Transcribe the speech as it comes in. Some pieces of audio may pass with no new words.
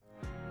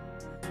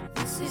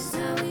is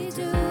how we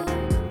do.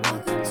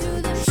 Welcome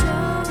to the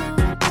show.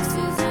 This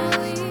is how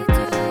we do.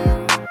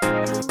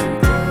 This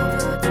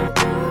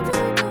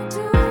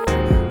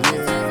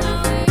is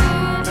how we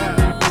do.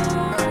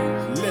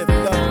 Live,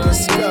 love,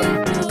 discover.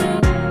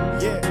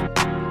 Yeah.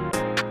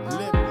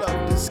 Live,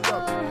 love,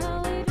 discover.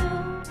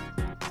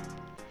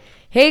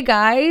 Hey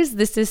guys,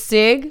 this is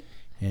Sig.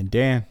 And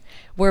Dan.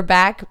 We're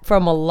back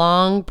from a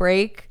long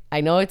break. I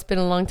know it's been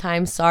a long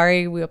time.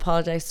 Sorry. We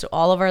apologize to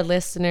all of our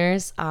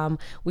listeners.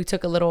 We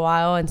took a little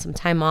while and some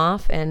time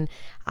off, and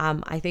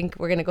I think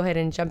we're going to go ahead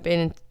and jump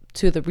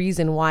into the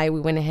reason why we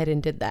went ahead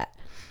and did that.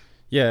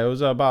 Yeah, it was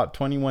about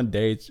 21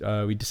 days.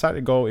 We decided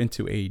to go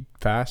into a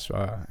fast.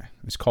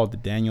 It's called the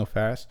Daniel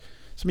fast.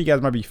 Some of you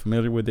guys might be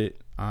familiar with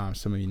it.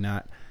 Some of you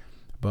not.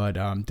 But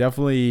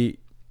definitely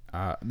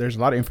there's a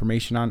lot of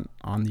information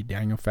on the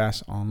Daniel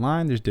fast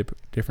online. There's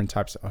different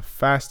types of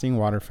fasting,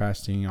 water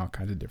fasting, all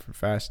kinds of different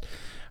fasts.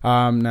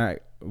 Now,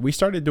 we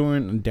started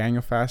doing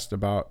Daniel fast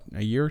about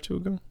a year or two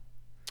ago.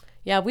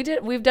 Yeah, we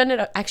did. We've done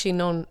it.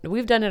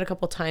 We've done it a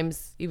couple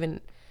times, even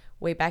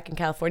way back in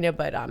California.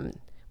 But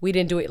we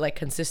didn't do it like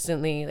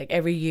consistently, like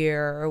every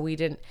year, or we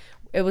didn't.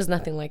 It was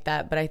nothing like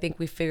that. But I think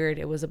we figured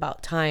it was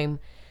about time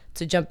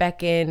to jump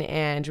back in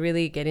and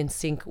really get in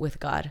sync with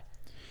God.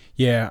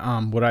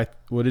 Yeah.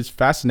 What is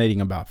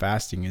fascinating about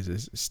fasting is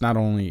it's not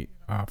only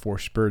for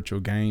spiritual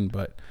gain,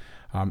 but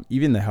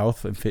even the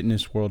health and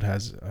fitness world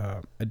has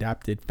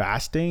adapted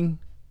fasting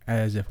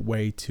as a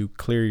way to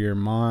clear your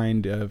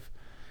mind and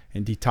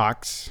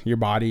detox your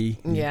body.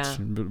 Yeah. It's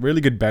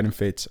really good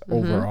benefits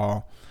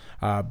overall.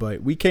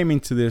 But we came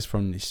into this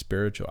from the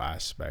spiritual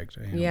aspect.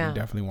 And Yeah. We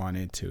definitely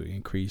wanted to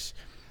increase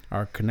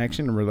our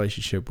connection and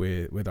relationship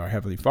with our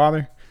Heavenly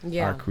Father,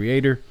 Yeah. our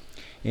Creator.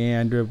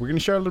 And we're going to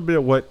share a little bit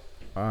of what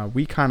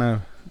we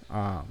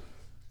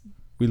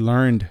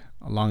learned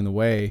along the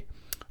way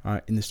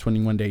in this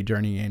 21-day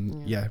journey.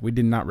 And we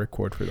did not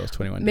record for those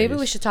 21 days. Maybe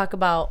we should talk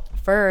about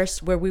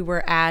first where we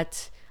were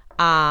at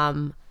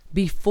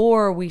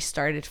before we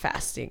started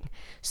fasting.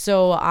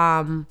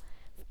 So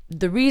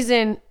the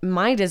reason,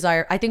 my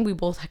desire, I think we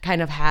both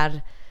kind of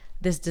had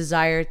this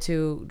desire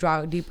to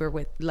draw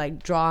deeper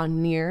draw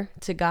near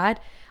to God.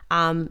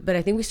 But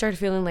I think we started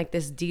feeling like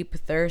this deep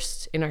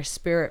thirst in our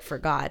spirit for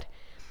God.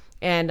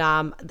 And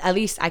at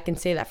least I can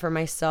say that for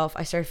myself.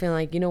 I started feeling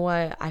like, you know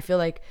what? I feel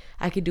like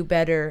I could do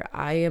better.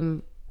 I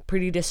am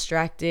pretty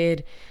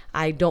distracted.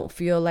 I don't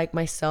feel like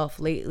myself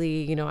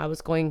lately. You know, I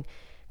was going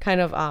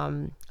kind of,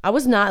 I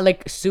was not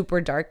like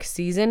super dark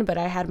season, but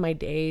I had my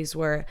days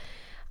where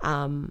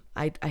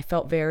I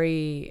felt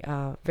very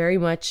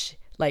much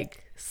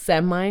like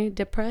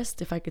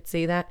semi-depressed, if I could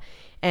say that.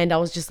 And I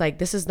was just like,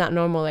 this is not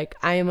normal. Like,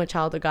 I am a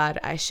child of God.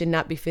 I should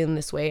not be feeling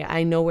this way.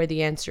 I know where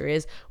the answer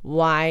is.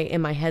 Why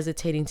am I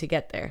hesitating to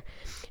get there?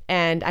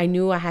 And I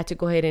knew I had to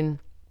go ahead and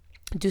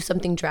do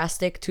something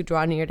drastic to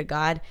draw near to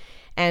God.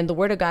 And the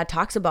Word of God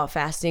talks about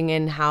fasting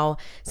and how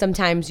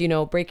sometimes, you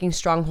know, breaking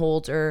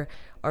strongholds or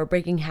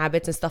breaking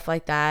habits and stuff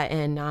like that,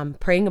 and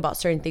praying about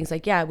certain things.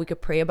 Like, yeah, we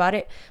could pray about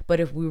it, but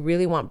if we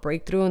really want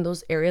breakthrough in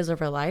those areas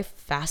of our life,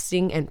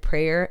 fasting and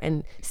prayer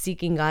and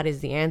seeking God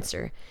is the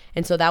answer.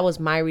 And so that was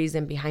my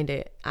reason behind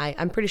it.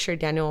 I'm pretty sure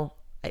Daniel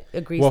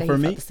agrees that he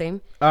felt the same.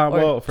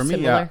 For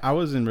me, I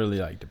wasn't really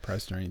like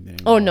depressed or anything.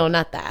 Oh, no,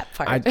 not that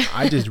part.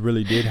 I just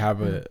really did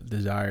have a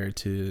desire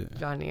to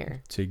draw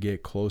near, to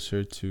get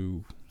closer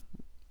to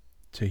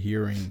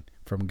hearing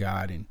from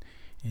God and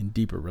in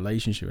deeper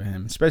relationship with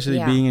Him, especially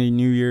being in a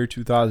new year,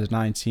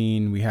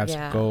 2019. We have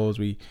some goals.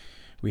 We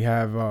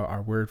have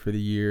our word for the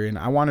year, and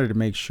I wanted to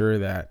make sure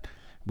that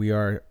we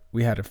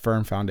had a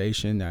firm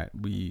foundation, that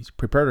we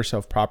prepared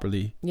ourselves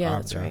properly,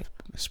 that's right,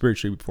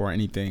 spiritually before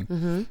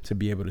anything, to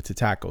be able to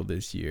tackle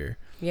this year.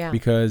 Yeah,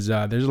 because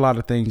there's a lot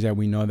of things that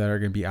we know that are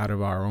going to be out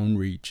of our own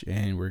reach,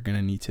 and we're going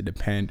to need to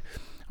depend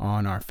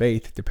on our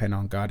faith, depend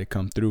on God to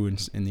come through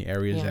in the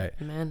areas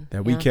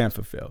that we can't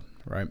fulfill.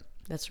 Right.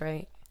 That's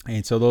right.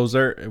 And so those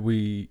are,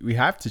 we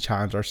have to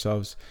challenge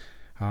ourselves.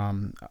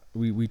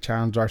 We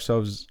challenge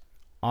ourselves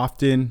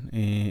often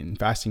in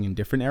fasting in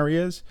different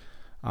areas.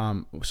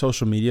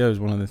 Social media is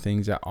one of the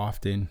things that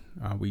often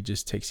we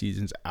just take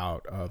seasons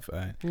out of.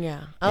 I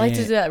like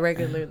to do that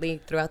regularly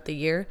throughout the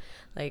year,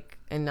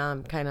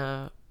 and kind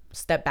of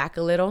step back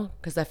a little,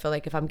 because I feel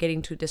like if I'm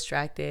getting too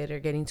distracted or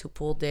getting too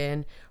pulled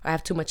in, or I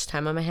have too much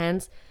time on my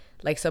hands,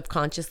 like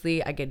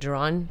subconsciously I get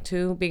drawn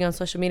to being on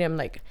social media. I'm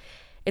like,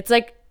 it's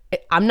like,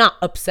 I'm not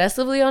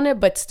obsessively on it,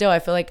 but still I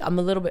feel like I'm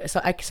a little bit,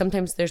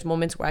 sometimes there's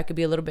moments where I could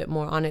be a little bit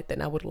more on it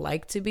than I would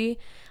like to be.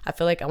 I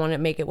feel like I want to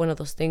make it one of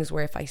those things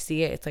where if I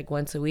see it, it's like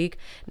once a week,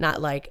 not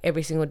like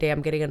every single day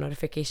I'm getting a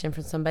notification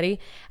from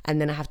somebody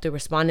and then I have to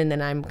respond, and then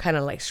I'm kind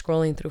of like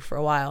scrolling through for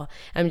a while.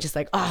 I'm just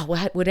like, oh,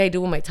 what did I do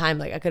with my time?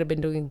 Like, I could have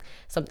been doing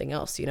something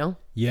else, you know?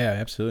 Yeah,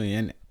 absolutely.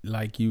 And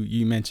like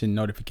you mentioned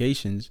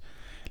notifications,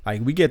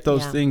 like we get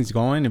those things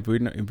going if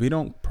we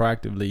don't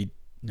proactively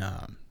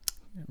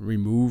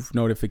remove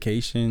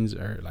notifications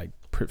or like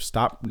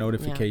stop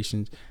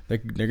notifications. They're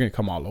gonna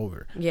come all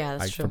over. Yeah,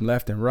 that's like true. from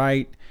left and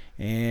right,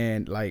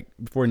 and like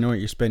before you know it,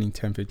 you're spending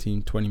 10,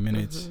 15, 20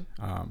 minutes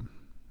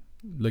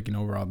looking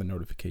over all the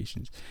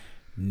notifications.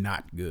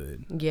 Not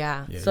good.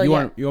 Yeah. Yeah, So you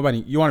yeah, want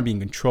to be in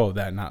control of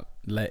that, not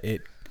let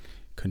it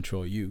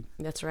control you.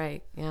 that's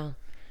right. Yeah.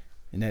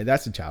 And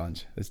that's a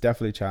challenge. That's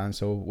definitely a challenge.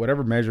 So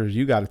whatever measures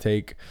you got to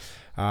take,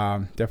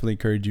 definitely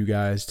encourage you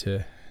guys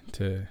to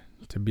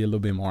be a little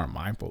bit more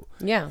mindful.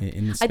 Yeah.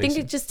 In this I think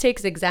space. it just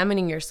takes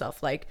examining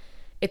yourself. Like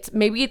it's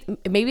maybe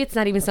it's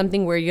not even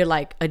something where you're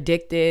like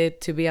addicted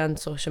to be on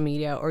social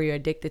media or you're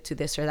addicted to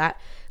this or that.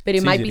 But it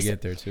It's might easy be to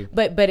get there too.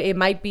 But it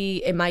might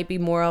be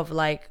more of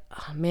like,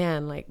 oh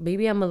man, like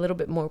maybe I'm a little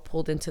bit more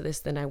pulled into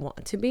this than I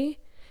want to be.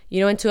 You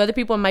know, and to other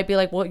people it might be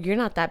like, well, you're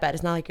not that bad.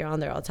 It's not like you're on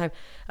there all the time.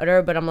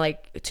 Whatever. But I'm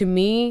like, to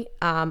me,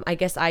 I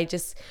guess I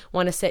just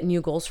want to set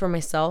new goals for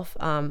myself,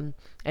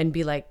 and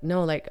be like,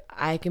 no, like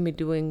I can be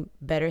doing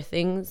better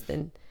things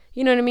than,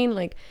 you know what I mean?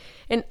 Like,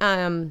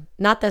 and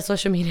not that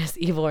social media is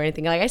evil or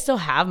anything. Like I still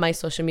have my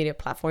social media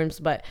platforms,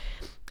 but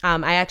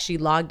I actually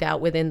logged out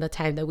within the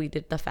time that we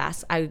did the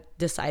fast. I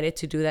decided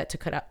to do that to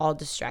cut out all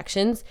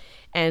distractions,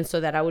 and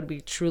so that I would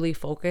be truly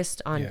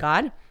focused on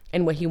God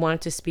and what he wanted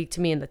to speak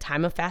to me in the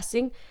time of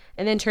fasting,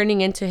 and then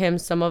turning into him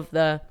some of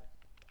the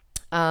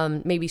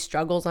maybe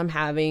struggles I'm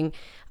having,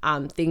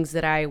 things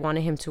that I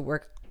wanted him to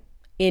work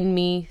in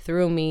me,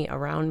 through me,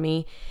 around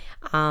me,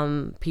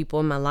 people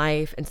in my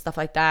life and stuff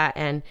like that.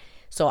 And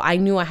so I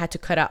knew I had to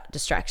cut out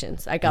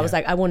distractions. Like I was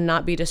like, I will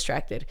not be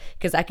distracted,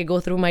 because I could go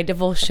through my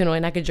devotional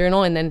and I could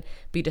journal and then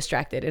be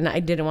distracted. And I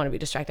didn't want to be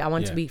distracted. I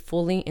wanted to be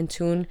fully in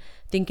tune,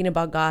 thinking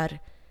about God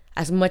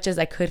as much as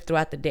I could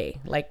throughout the day.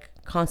 Like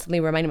constantly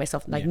reminding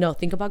myself, like, no,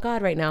 think about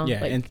God right now.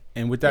 Yeah. Like,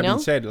 And with that being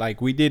said,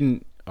 like we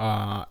didn't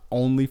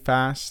only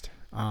fast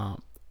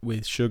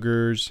with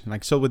sugars.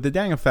 Like, so with the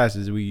Daniel fast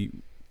is we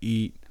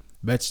eat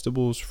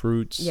vegetables,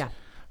 fruits,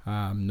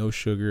 no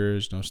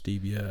sugars, no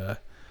stevia.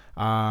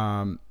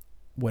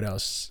 What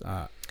else?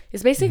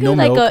 it's basically no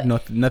like milk, a,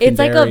 nothing it's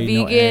like dairy, a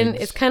no vegan,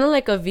 eggs. it's kind of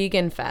like a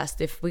vegan fast.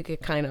 If we could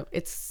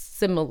it's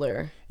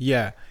similar.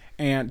 Yeah.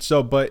 And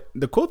so, but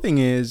the cool thing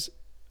is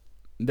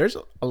there's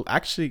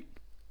actually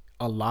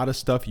a lot of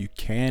stuff you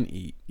can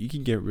eat. You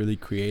can get really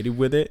creative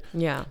with it.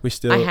 Yeah. We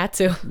still, I had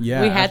to.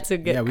 Yeah. We had to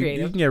get You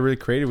creative. can get really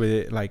creative with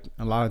it. Like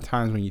a lot of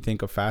times when you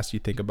think of fast, you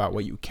think about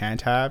what you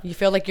can't have. You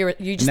feel like you just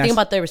think that's-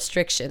 about the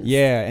restrictions.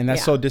 Yeah, and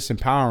that's Yeah. so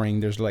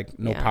disempowering. There's like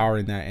no power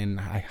in that, and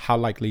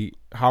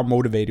how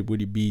motivated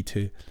would you be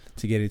to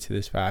get into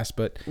this fast?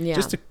 But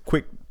just a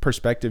quick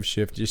perspective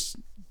shift, just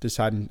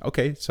deciding,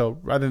 okay, so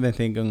rather than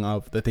thinking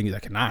of the things I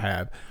cannot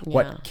have,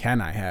 what can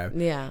I have?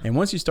 Yeah. And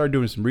once you start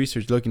doing some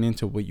research, looking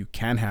into what you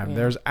can have,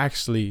 there's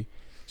actually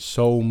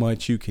so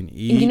much you can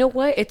eat. And you know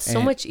what? It's so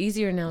And- much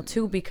easier now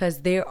too,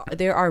 because there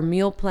are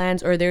meal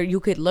plans, or there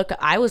you could look.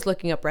 I was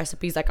looking up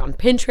recipes like on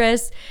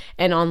Pinterest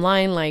and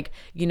online, like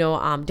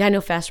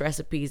Daniel fast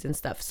recipes and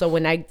stuff. So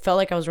when I felt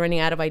like I was running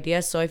out of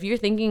ideas, so if you're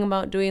thinking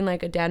about doing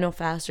like a Daniel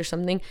fast or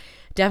something,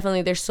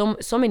 definitely there's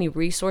so many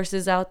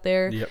resources out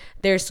there. Yep.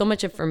 There's so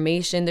much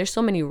information. There's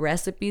so many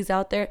recipes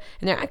out there,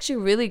 and they're actually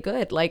really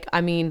good. Like,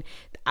 I mean,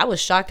 I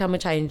was shocked how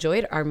much I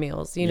enjoyed our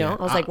meals. You know,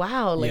 I was like,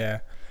 wow, like. Yeah.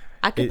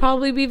 I could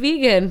probably be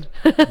vegan.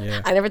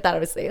 Yeah. I never thought I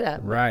would say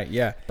that. Right,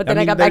 yeah. But then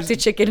I got back to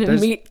chicken and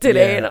meat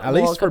today, and at well,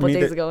 least a for couple me,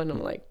 days ago, and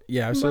I'm like,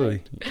 yeah,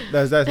 absolutely.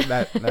 That's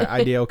that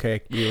idea.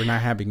 Okay, we're not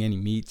having any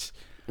meats.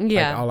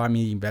 yeah, Like, all I'm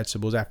eating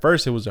vegetables. At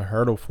first, it was a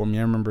hurdle for me.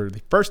 I remember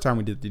the first time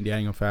we did the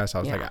Daniel fast, I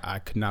was like, I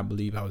could not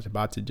believe I was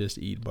about to just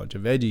eat a bunch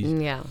of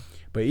veggies. yeah,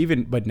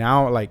 But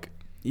now, like,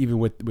 even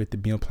with the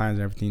meal plans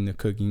and everything, the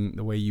cooking,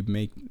 the way you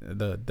make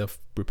the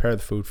prepare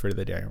the food for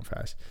the Daniel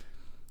fast,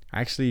 I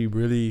actually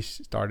really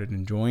started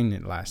enjoying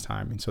it last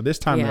time. And so this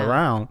time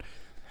around,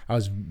 I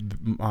was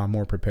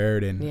more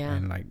prepared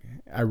and like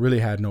I really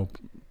had no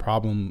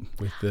problem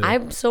with the.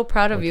 I'm so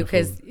proud of with you, the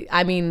because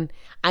I mean,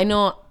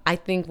 I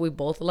think we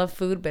both love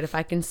food, but if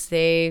I can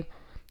say,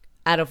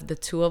 out of the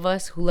two of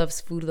us, who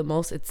loves food the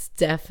most, it's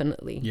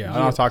definitely Yeah, you.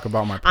 I'll talk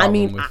about my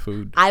problem with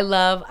food. I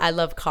love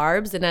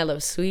carbs, and I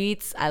love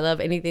sweets. I love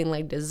anything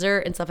like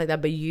dessert and stuff like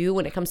that. But you,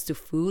 when it comes to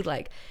food,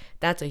 like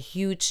that's a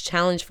huge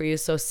challenge for you.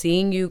 So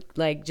seeing you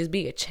like just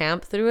be a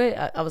champ through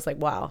it, I was like,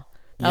 wow.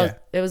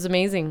 It was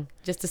amazing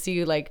just to see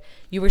you, like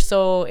you were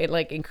so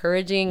like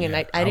encouraging, and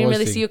I didn't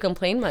really see you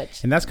complain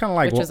much. And that's kind of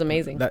like which was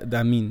amazing.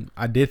 I mean,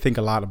 I did think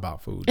a lot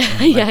about food.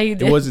 Yeah, you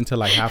did. It wasn't until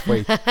like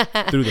halfway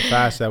through the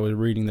fast that I was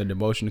reading the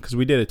devotion, because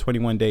we did a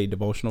 21-day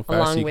devotional fast.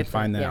 Along So you can with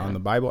find it, that yeah. on the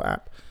Bible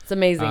app. It's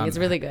amazing. It's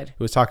really good. It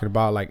was talking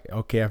about like,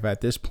 okay, if at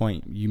this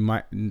point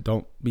you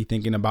don't be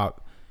thinking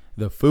about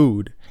the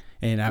food.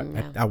 And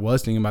I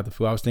was thinking about the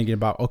food. I was thinking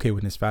about, okay,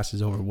 when this fast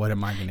is over, what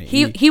am I gonna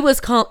eat? He was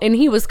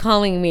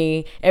calling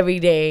me every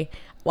day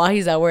while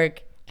he's at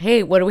work.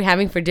 Hey, what are we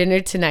having for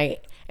dinner tonight?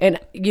 And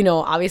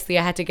obviously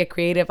I had to get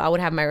creative. I would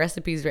have my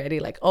recipes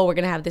ready, like, oh, we're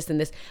gonna have this and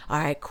this. All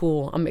right,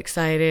 cool. I'm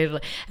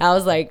excited. I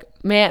was like,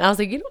 man,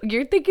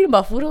 you're thinking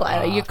about food a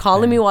lot. You're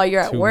calling me while you're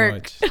at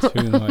work.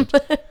 Too much.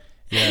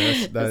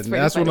 Yeah, That's pretty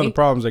that's one of funny. the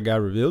problems that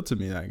got revealed to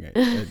me. Like,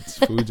 it's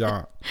food's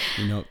on,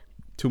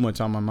 too much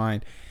on my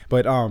mind.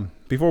 But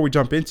before we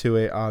jump into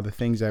it, the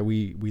things that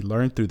we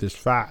learned through this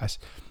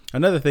fast.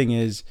 Another thing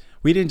is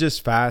we didn't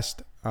just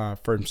fast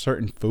from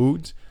certain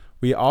foods.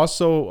 We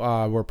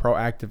also were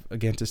proactive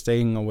again to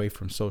staying away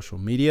from social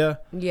media.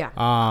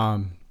 Yeah.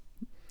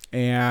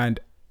 And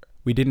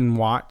we didn't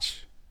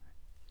watch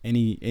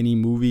any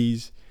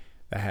movies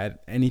that had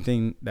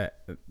anything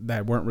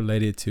that weren't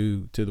related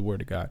to the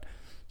Word of God.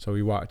 So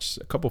we watched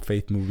a couple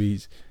faith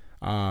movies.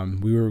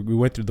 We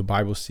went through the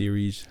Bible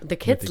series. The with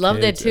kids loved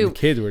it and too. the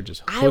kids were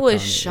just I hooked was on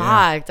it,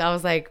 shocked. I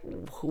was like,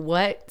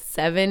 what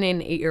 7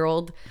 and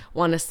 8-year-old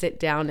want to sit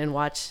down and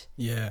watch?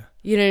 Yeah.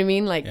 You know what I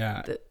mean? Like,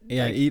 Yeah.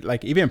 like,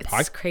 Like even it's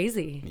podcasts.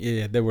 crazy.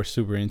 Yeah, they were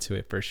super into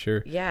it for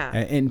sure. Yeah.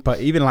 And but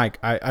even like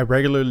I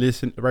regularly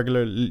listen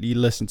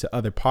to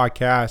other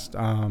podcasts,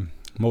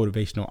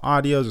 motivational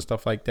audios and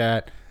stuff like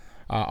that,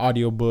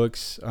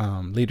 audiobooks,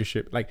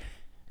 leadership. Like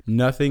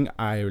nothing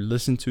I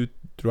listened to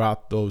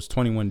throughout those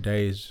 21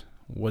 days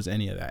was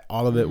any of that.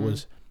 All of it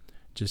was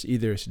just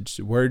either just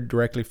word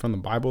directly from the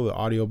Bible, the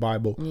audio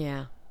Bible,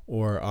 Yeah.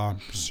 or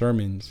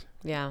sermons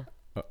Yeah.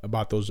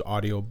 about those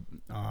audio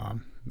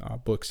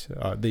books,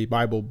 the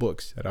Bible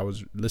books that I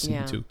was listening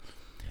Yeah. to.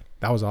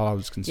 That was all I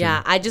was consuming.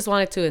 Yeah, I just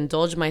wanted to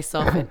indulge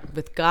myself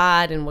with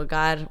God and what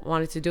God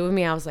wanted to do with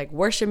me. I was like,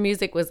 worship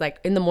music was like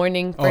in the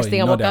morning, first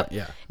thing I no woke doubt, up.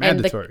 yeah. And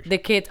Mandatory. the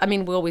kids, I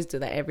mean, we always do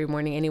that every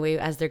morning anyway,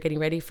 as they're getting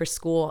ready for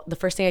school. The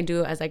first thing I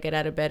do as I get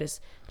out of bed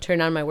is turn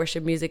on my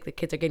worship music. The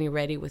kids are getting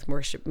ready with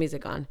worship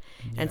music on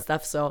and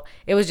stuff. So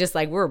it was just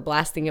like we were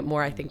blasting it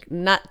more, I think,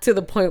 not to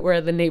the point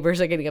where the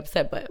neighbors are getting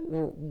upset, but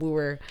we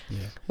were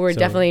So-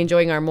 definitely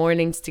enjoying our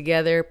mornings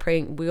together,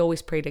 praying. We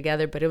always pray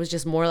together, but it was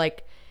just more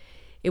like,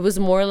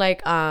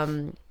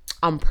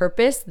 on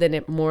purpose than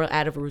it more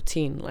out of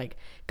routine. Like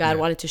God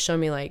wanted to show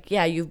me like,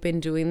 yeah, you've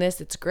been doing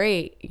this. It's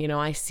great.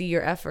 I see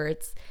your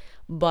efforts,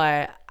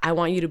 but I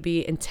want you to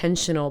be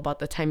intentional about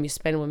the time you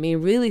spend with me.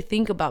 Really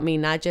think about me,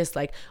 not just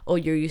like, oh,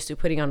 you're used to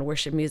putting on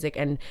worship music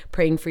and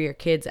praying for your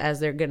kids as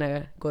they're going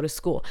to go to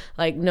school.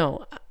 Like,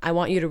 no, I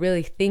want you to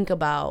really think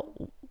about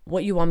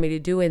what you want me to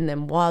do in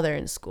them while they're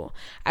in school.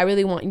 I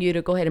really want you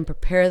to go ahead and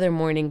prepare their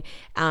morning,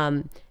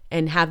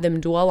 and have them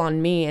dwell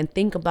on me and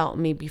think about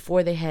me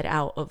before they head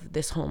out of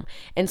this home.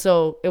 And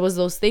so it was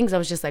those things. I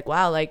was just like,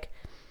 wow, like,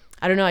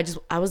 I don't know.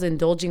 I was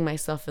indulging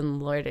myself in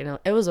the Lord, and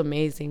it was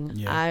amazing.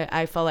 Yeah.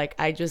 I felt like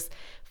I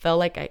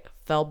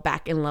fell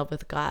back in love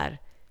with God.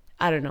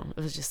 I don't know.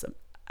 It was just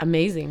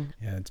amazing.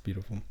 Yeah, it's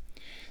beautiful.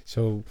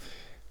 So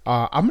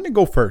I'm going to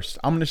go first.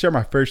 I'm going to share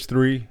my first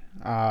 3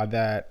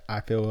 that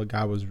I feel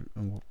God was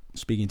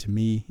speaking to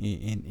me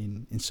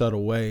in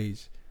subtle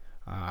ways.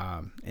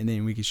 And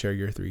then we can share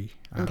your 3.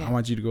 Okay. I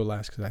want you to go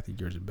last because I think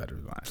yours is better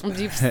than mine.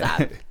 Deep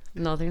stop.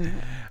 Nothing.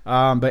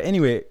 But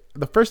anyway,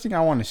 the first thing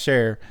I want to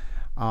share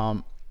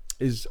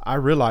is I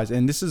realized,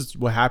 and this is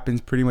what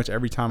happens pretty much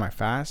every time I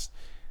fast.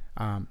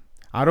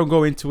 I don't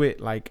go into it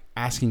like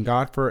asking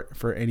God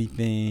for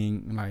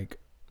anything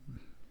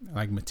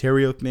like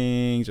material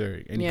things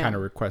or any kind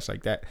of requests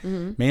like that.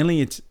 Mm-hmm. Mainly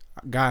it's,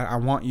 God, I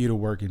want you to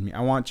work in me.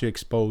 I want you to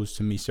expose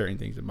to me certain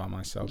things about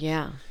myself.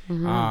 Yeah.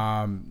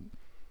 Mm-hmm.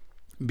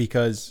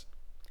 Because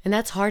And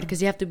that's hard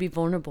because you have to be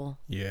vulnerable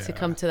Yeah. to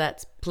come to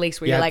that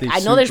place where you you're have like, to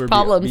I know there's super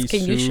problems. be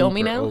Can you show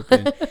me super now?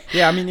 open.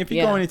 Yeah, I mean, if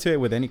you're Yeah. going into it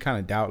with any kind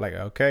of doubt, like,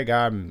 okay,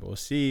 God, we'll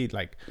see.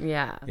 Like,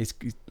 Yeah.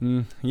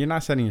 you're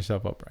not setting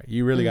yourself up right.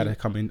 You really got to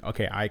come in.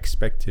 Okay, I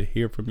expect to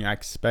hear from you. I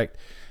expect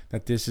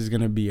that this is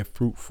going to be a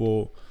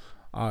fruitful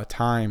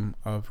time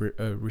of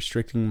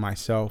restricting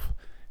myself,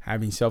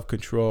 having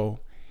self-control,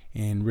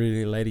 and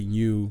really letting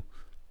you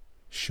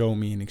show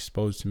me and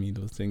expose to me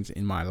those things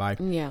in my life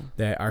Yeah.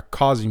 that are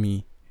causing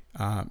me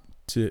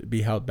to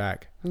be held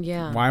back.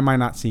 Yeah. Why am I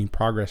not seeing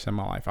progress in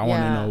my life? I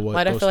want to know what.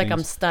 Why do I those feel like I'm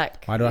things-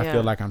 stuck? Why do I Yeah.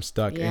 feel like I'm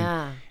stuck?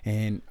 Yeah.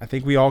 And I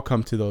think we all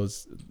come to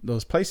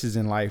those places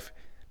in life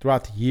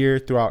throughout the year,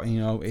 throughout,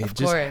 it Of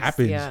just course,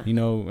 happens, yeah.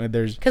 and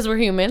there's Because we're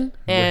human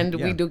and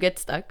yeah. we do get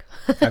stuck.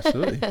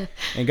 absolutely,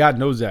 and God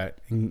knows that,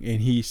 and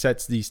he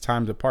sets these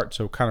times apart.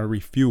 So kind of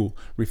refuel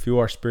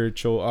our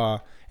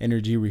spiritual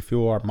energy,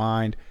 refuel our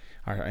mind,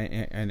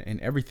 and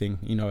everything,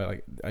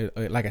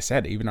 like I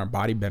said, even our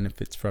body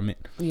benefits from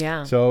it.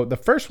 Yeah. So the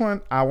first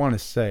one I want to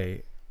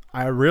say,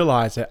 I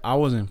realized that I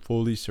wasn't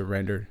fully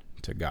surrendered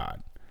to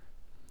God.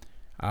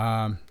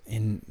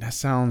 And that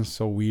sounds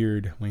so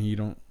weird when you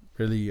don't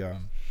really,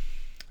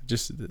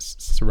 just this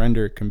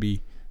surrender can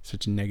be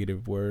such a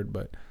negative word,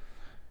 but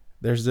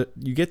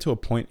you get to a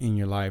point in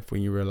your life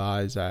when you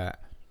realize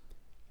that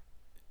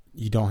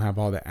you don't have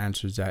all the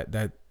answers,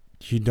 that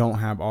you don't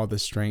have all the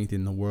strength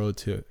in the world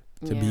to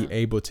be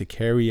able to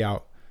carry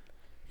out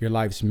your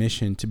life's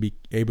mission, to be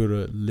able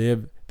to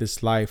live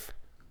this life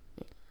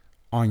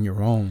on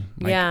your own.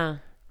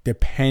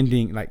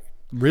 Depending,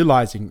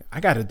 realizing I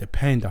got to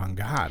depend on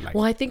God.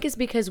 Well, I think it's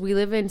because we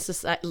live in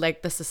society,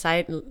 like the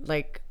society,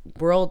 like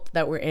world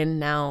that we're in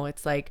now.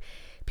 It's like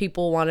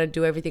people want to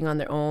do everything on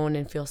their own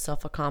and feel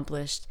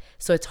self-accomplished.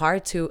 So it's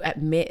hard to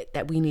admit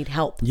that we need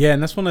help. Yeah,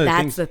 and that's one of the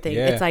That's things. the thing.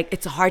 Yeah. It's like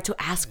it's hard to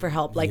ask for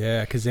help. Like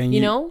yeah, because then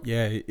you know?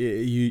 yeah,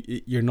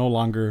 you're no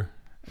longer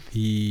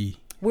the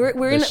we're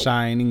the in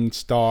shining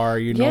star.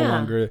 You're no Yeah.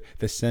 longer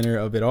the center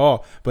of it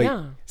all. But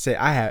Yeah. say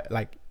I have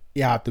like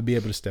you have to be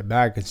able to step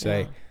back and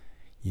say, Yeah.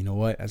 you know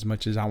what? As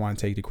much as I want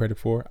to take the credit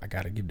for, I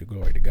got to give the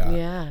glory to God.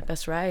 yeah,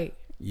 that's right.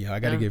 Yeah, I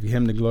got to Yeah. give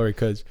Him the glory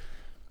because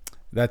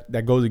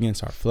that goes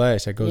against our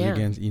flesh. That goes Yeah.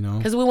 against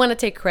Because we want to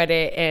take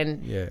credit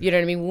and Yeah. you know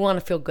what I mean. We want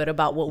to feel good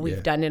about what we've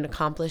Yeah. done and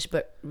accomplished,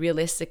 but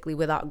realistically,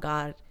 without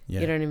God, Yeah.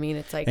 you know what I mean.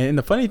 It's like And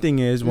the funny thing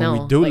is, when No,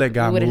 we do like, let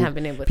God we wouldn't move, have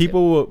been able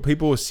to.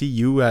 people will see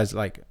you as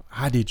like,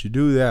 how did you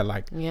do that?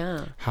 Like,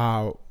 yeah,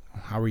 how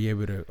were you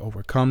able to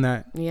overcome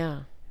that?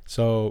 yeah,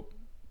 So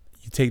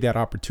you take that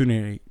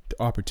opportunity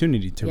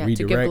to yeah. To give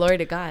redirect glory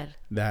to God.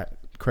 that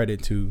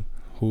credit to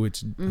who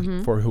it's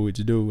Mm-hmm. for who it's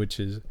due, which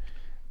is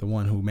the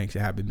one who makes it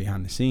happen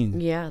behind the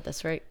scenes. Yeah,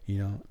 that's right.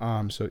 You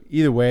know, so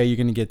either way, you're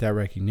gonna get that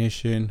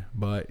recognition,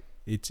 but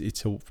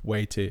it's a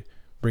way to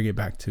bring it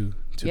back to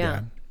Yeah.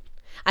 God.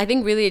 I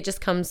think really it just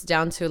comes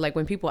down to like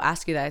when people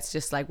ask you that, it's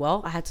just like,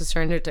 well, I had to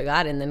surrender to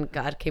God, and then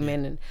God came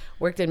in and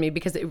worked in me,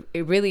 because it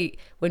really,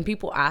 when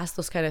people ask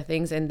those kind of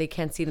things and they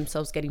can't see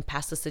themselves getting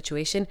past the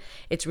situation,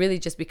 it's really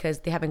just because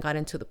they haven't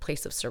gotten to the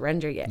place of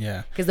surrender yet.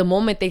 Yeah. Because the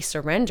moment they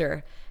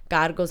surrender,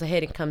 God goes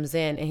ahead and comes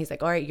in and He's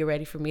like, all right, you're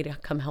ready for me to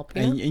come help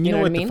you. And you know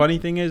what I mean? the funny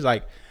thing is,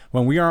 like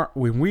when we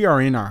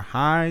are in our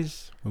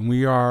highs, when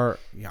we are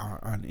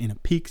in a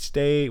peak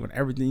state, when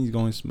everything's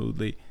going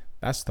smoothly,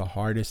 that's the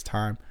hardest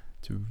time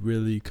to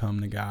really come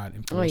to God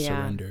and full Oh, yeah.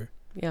 surrender.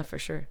 Yeah, for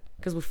sure.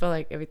 Because we feel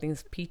like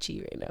everything's peachy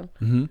right now.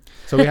 Hmm.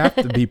 So we have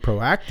to be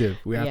proactive.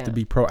 We have Yeah. to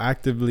be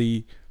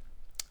proactively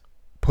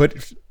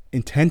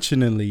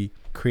intentionally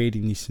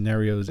creating these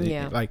scenarios, and,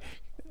 Yeah. like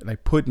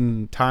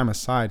putting time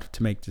aside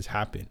to make this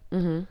happen.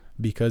 Mm-hmm.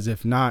 Because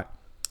if not,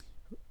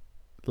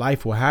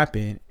 life will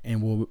happen,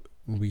 and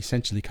we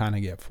essentially kind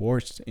of get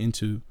forced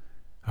into,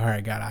 all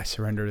right, God, I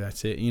surrender.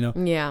 That's it. You know,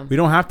 Yeah. we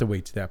don't have to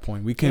wait to that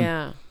point. We can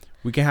Yeah.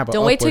 have.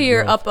 Don't wait till upward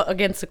you're growth. up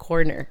against a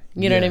corner.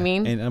 You know what I Yeah.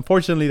 mean? And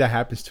unfortunately, that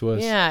happens to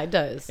us. Yeah, it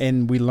does.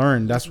 And we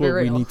learn. That's It's what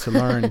we real. need to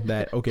learn.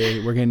 That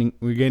okay,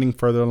 we're getting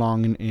further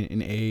along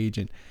in age,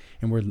 and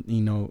we're,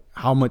 you know,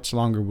 how much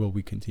longer will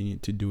we continue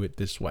to do it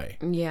this way?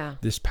 Yeah,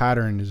 This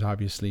pattern is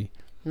obviously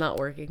not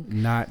working.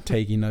 not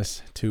taking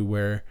us to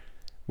where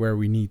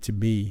we need to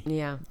be,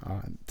 Yeah.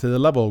 to the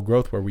level of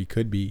growth where we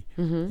could be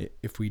Mm-hmm.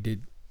 if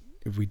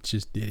we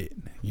just did it,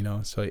 you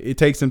know. So it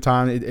takes some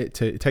time. It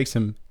takes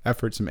some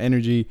effort, some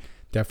energy,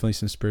 definitely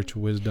some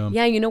spiritual wisdom.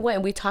 Yeah, you know what?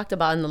 And we talked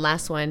about in the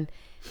last one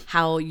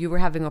how you were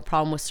having a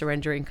problem with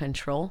surrendering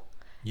control.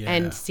 Yeah.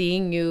 And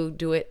seeing you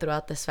do it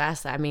throughout this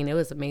fast, I mean, it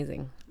was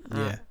amazing.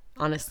 Yeah.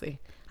 Honestly,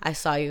 I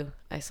saw you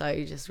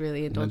just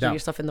really indulging doubt.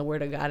 yourself in the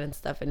Word of God and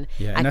stuff, and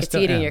Yeah, I and could that's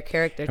see it in yeah. your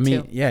character I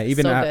mean, too. yeah,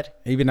 even so good.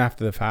 even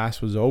after the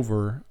fast was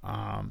over,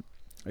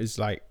 it's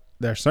like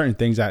there are certain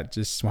things I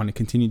just want to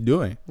continue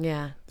doing.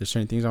 Yeah, There's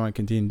certain things I want to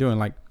continue doing,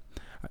 like,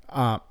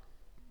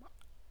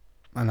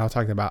 and I'll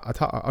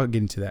get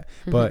into that.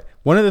 Mm-hmm. But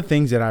one of the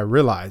things that I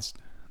realized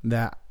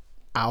that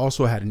I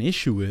also had an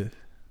issue with,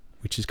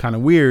 which is kind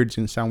of weird, it's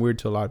gonna sound weird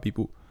to a lot of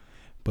people,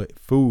 but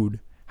food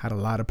had a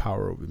lot of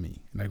power over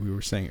me, like we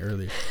were saying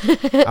earlier.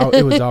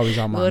 It was always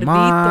on my Gordito.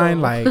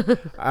 mind. Like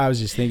I was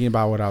just thinking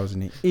about what I was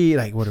gonna eat,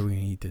 like what are we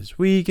gonna eat this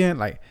weekend,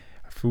 like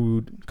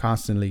food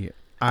constantly.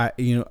 I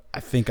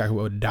think I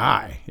would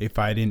die if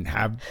I didn't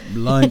have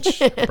lunch,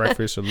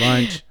 breakfast or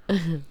lunch.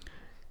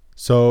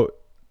 So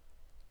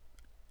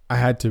I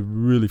had to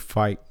really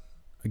fight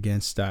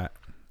against that.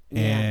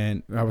 Yeah.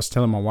 And I was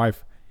telling my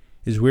wife,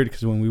 it's weird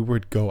because when we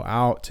would go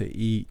out to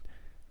eat,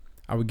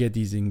 I would get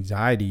these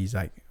anxieties,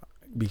 like,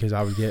 because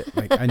I would get,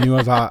 like, I knew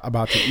I was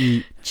about to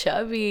eat,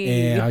 chubby.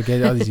 and I would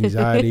get all these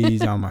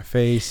anxieties on my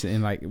face,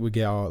 and, like, it would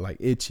get all, like,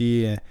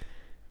 itchy, and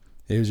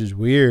it was just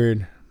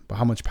weird, but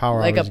how much power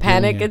like I a was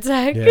panic getting.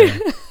 attack.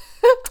 Yeah.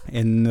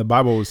 And the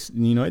Bible was,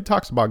 it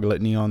talks about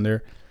gluttony on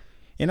there.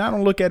 And I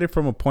don't look at it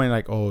from a point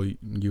like, oh,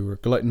 you were a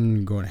glutton,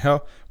 you're going to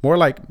hell. More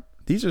like,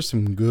 these are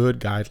some good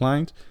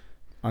guidelines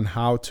on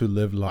how to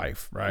live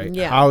life, right?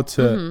 Yeah. How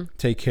to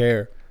take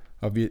care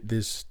of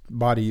this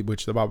body,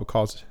 which the Bible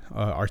calls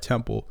our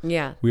temple.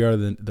 Yeah. We are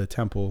the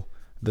temple.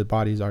 The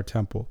body is our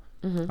temple.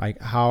 Mm-hmm. Like,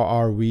 how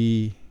are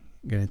we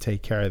going to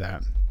take care of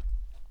that?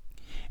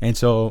 And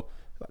so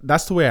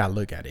that's the way I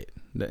look at it.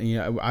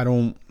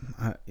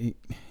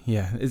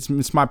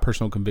 It's my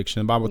personal conviction.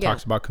 The Bible Yeah.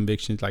 talks about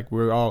convictions. Like,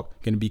 we're all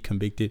going to be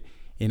convicted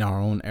in our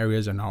own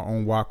areas and our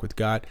own walk with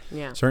God.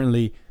 Yeah.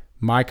 Certainly,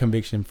 my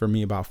conviction for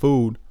me about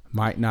food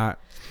might not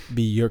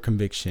be your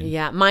conviction.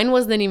 Yeah, mine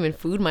wasn't even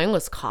food. Mine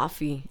was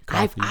coffee.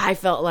 Coffee. I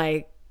felt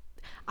like,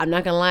 I'm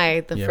not gonna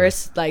lie, the Yeah.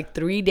 first like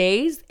 3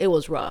 days it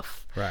was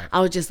rough. Right. I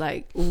was just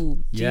like,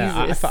 ooh,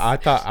 Yeah, Jesus. I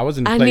thought I was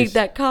in a I place. need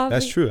that coffee.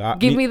 That's true.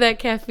 Give me that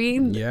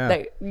caffeine. Yeah.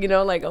 Like,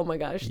 like, oh my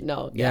gosh,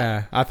 no.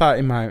 Yeah, I thought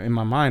in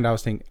my mind I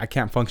was thinking I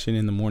can't function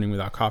in the morning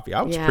without coffee.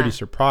 I was Yeah. pretty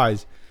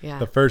surprised. Yeah.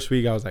 The first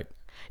week I was like,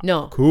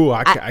 No. cool.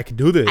 I could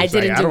do this. I Like,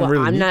 didn't do don't it.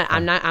 really I'm need not.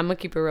 I'm that. not. I'm gonna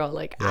keep it real.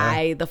 Like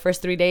Yeah. the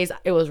first 3 days,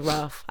 it was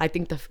rough. I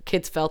think the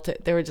kids felt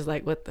it. They were just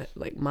like, "What the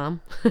like,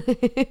 mom?"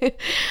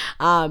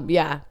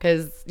 Yeah,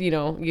 because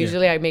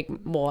usually I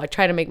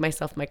try to make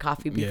myself my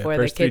coffee Yeah, before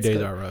the first 3 kids days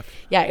go. are rough.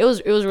 Yeah, it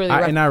was really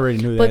rough. And I already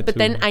knew but that but too.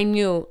 then I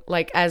knew,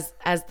 like, as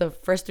the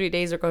first 3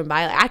 days are going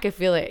by, like, I could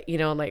feel it.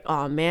 Like,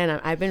 oh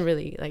man, I've been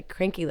really like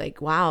cranky.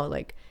 Like, wow,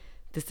 like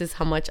this is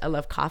how much I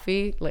love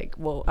coffee. Like,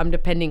 well, I'm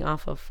depending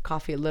off of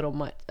coffee a little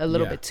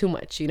Yeah. bit too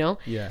much.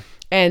 Yeah.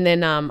 And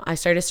then I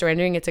started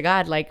surrendering it to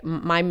God. Like,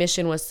 my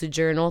mission was to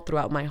journal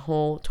throughout my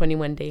whole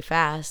 21-day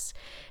fast.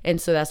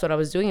 And so that's what I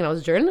was doing. And I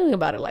was journaling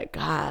about it, like,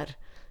 God,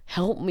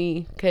 help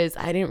me. Because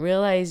I didn't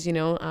realize,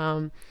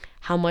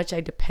 how much I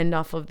depend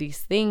off of these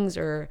things,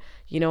 or,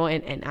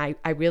 and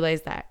I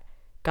realized that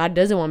God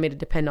doesn't want me to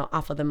depend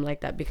off of them like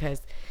that,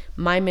 because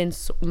my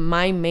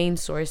main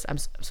source I'm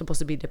supposed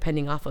to be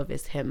depending off of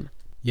is Him.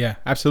 Yeah,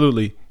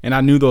 absolutely. And I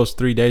knew those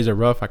 3 days are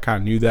rough. I kind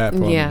of knew that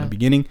from Yeah. the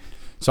beginning.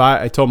 So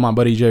I told my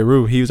buddy Jay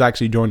Rue, he was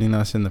actually joining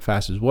us in the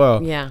fast as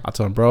well. Yeah. I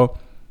told him, bro,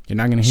 you're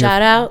not gonna hear.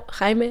 Shout out,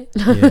 Jaime.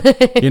 Yeah.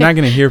 You're not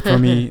gonna hear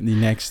from me the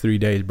next 3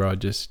 days, bro.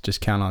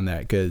 Just count on that,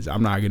 because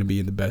I'm not gonna be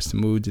in the best of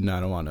moods, and I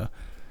don't want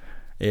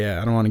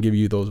to give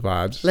you those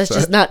vibes. Let's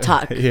just not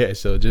talk. Yeah,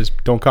 so just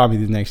don't call me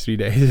the next 3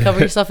 days. Cover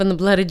yourself in the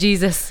blood of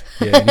Jesus.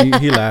 Yeah, and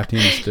he laughed, he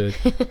understood,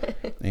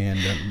 and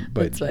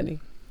but That's funny.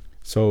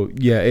 so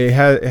yeah, it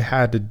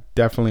had to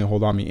definitely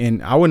hold on me,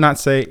 and I would not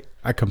say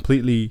I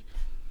completely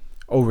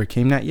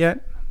overcame that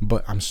yet,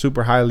 but I'm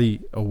super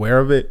highly aware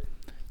of it.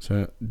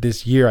 So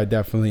this year, I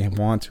definitely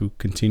want to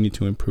continue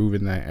to improve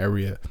in that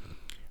area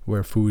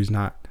where food is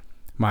not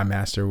my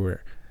master,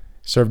 where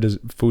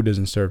food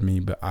doesn't serve me,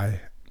 but I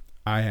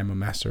am a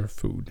master of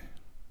food.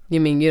 You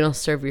mean you don't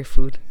serve your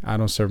food? I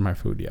don't serve my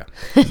food. Yeah,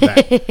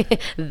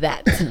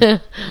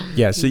 That.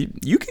 yeah. So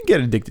you can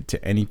get addicted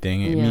to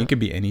anything. I mean, Yeah. it could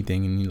be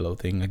anything, any little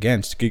thing.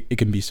 Again, it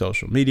can be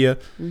social media.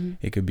 Mm-hmm.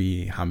 It could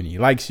be how many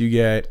likes you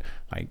get.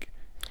 Like,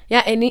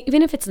 Yeah, and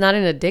even if it's not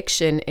an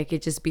addiction, it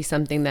could just be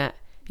something that,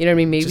 you know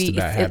what I mean? Just Maybe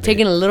a bad it's habit.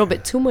 taking a little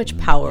bit too much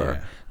power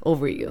Yeah.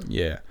 over you,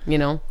 yeah, you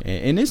know?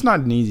 and it's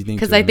not an easy thing.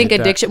 Because to I think admit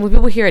that. addiction, when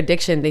people hear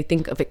addiction, they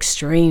think of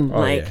extreme. Oh,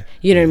 like, yeah.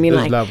 you know what I mean?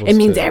 There's Like, levels it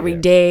means to it, every yeah.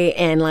 day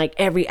and like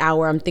every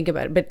hour I'm thinking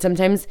about it. But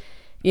sometimes,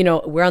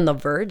 we're on the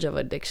verge of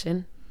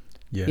addiction.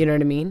 Yeah. You know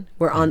what I mean?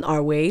 We're on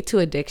our way to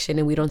addiction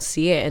and we don't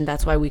see it. And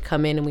that's why we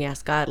come in and we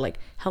ask God, like,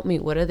 help me.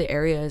 What are the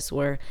areas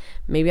where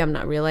maybe I'm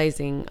not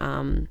realizing,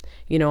 I'm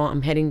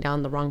heading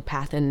down the wrong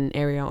path in an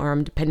area, or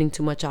I'm depending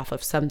too much off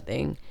of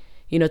something,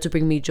 to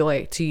bring me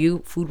joy. To you,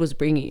 food was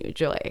bringing you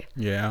joy.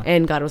 Yeah.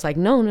 And God was like,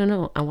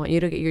 no. I want you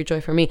to get your joy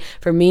from me.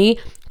 For me,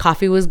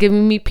 coffee was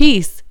giving me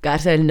peace.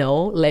 God said,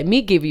 no, let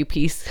me give you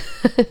peace.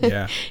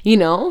 Yeah.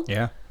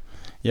 Yeah.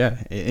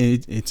 Yeah.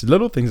 It's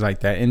little things like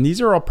that. And these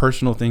are all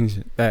personal things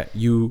that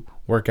you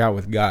work out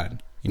with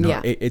God.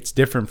 Yeah. It's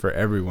different for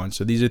everyone.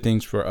 So these are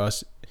things for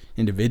us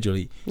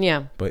individually.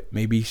 Yeah. But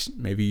maybe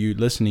you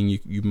listening,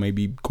 you may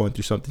be going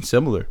through something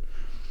similar.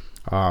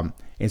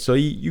 And so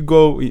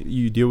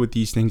you deal with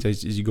these things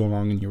as you go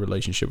along in your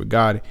relationship with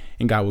God,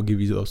 and God will give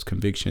you those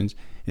convictions.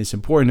 And it's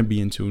important to be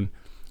in tune.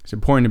 It's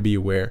important to be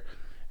aware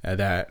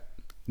that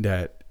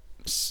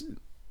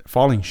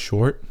falling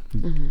short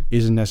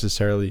isn't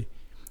necessarily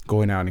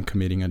going out and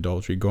committing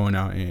adultery, going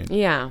out and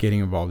getting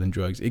involved in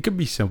drugs. It could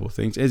be simple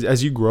things.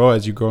 As you grow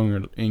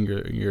in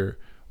your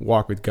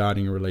walk with God,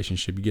 in your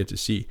relationship, you get to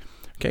see,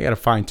 okay, I got to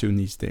fine tune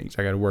these things.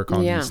 I got to work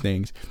on these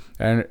things,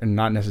 and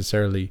not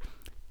necessarily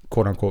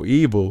quote unquote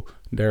evil.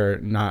 They're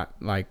not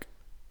like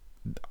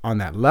on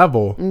that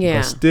level,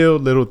 but still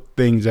little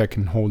things that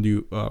can hold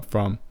you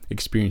from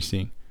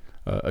experiencing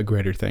a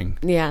greater thing.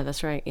 Yeah,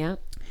 that's right. Yeah,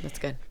 that's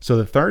good. So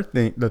the third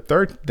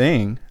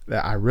thing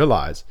that I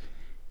realized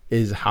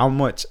is how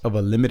much of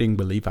a limiting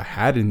belief I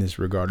had in this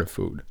regard of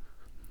food.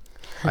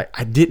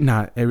 I did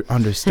not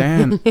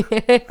understand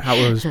how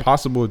it was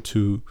possible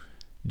to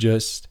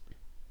just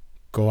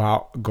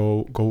go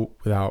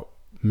without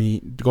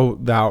meat, go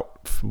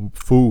without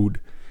food.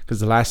 Because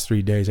the last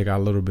 3 days I got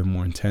a little bit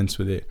more intense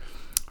with it.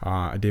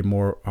 I did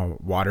more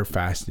water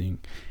fasting,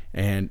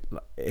 and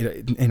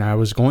I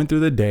was going through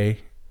the day,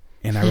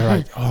 and I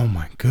realized, oh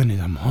my goodness,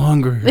 I'm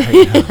hungry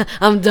right now.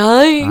 I'm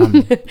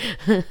dying.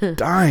 I'm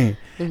dying.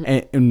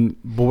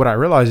 But what I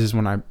realized is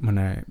when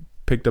I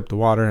picked up the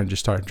water and just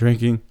started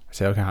drinking, I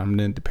said, okay, I'm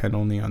going to depend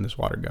only on this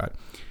water, God.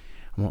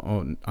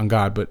 On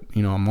God, but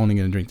I'm only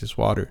going to drink this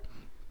water.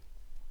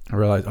 I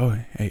realized, oh,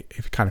 hey,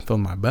 it kind of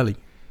filled my belly.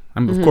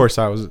 Of course,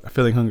 I was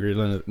feeling hungry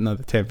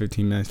another 10,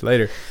 15 minutes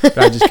later. But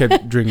I just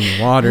kept drinking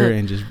water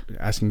and just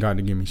asking God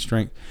to give me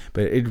strength.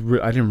 But I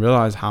didn't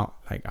realize how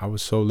I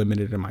was so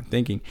limited in my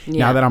thinking.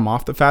 Yeah. Now that I'm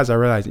off the fast, I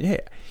realize, yeah,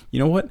 you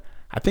know what?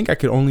 I think I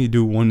could only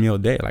do one meal a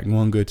day, like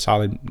one good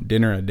solid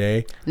dinner a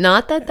day.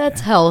 Not that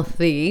that's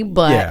healthy,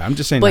 but Yeah, I'm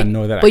just saying I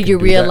know that I But can you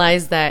do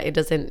realize that it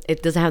doesn't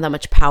have that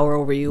much power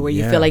over you, where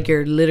you Yeah. feel like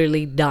you're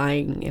literally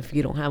dying if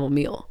you don't have a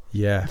meal.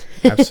 Yeah,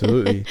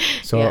 absolutely.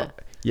 So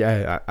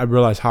Yeah. I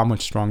realized how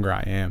much stronger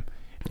I am.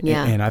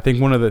 Yeah. And I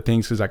think one of the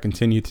things is I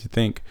continue to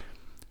think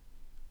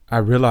I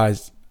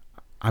realized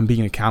I'm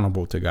being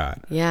accountable to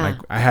God. Yeah. Like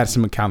I had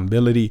some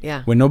accountability.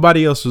 Yeah. When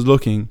nobody else was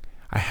looking,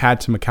 I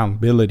had some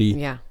accountability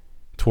Yeah.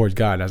 towards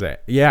God. I was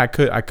like, yeah, I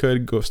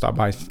could go stop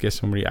by and get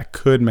somebody. I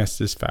could mess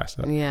this fast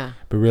up. Yeah.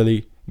 But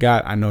really,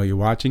 God, I know you're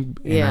watching,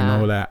 and Yeah. I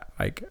know that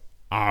like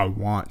I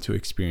want to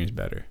experience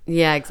better.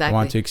 Yeah, I exactly.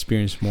 want to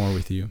experience more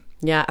with you.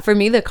 Yeah, for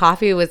me, the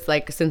coffee was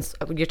like, since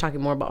you're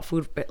talking more about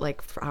food, but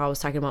like how I was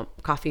talking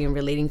about coffee and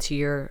relating to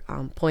your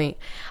point,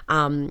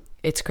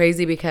 it's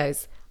crazy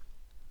because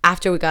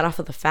after we got off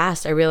of the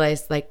fast, I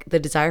realized like the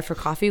desire for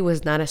coffee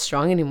was not as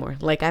strong anymore.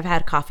 Like I've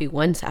had coffee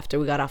once after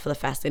we got off of the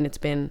fast, and it's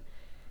been,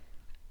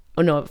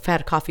 oh no, I've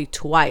had coffee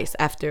twice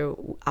after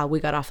we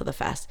got off of the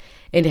fast,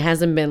 and it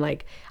hasn't been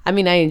like, I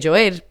mean, I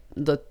enjoyed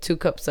the 2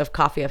 cups of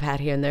coffee I've had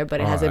here and there, but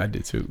it hasn't. I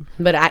did too.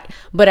 But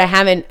I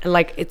haven't,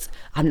 like,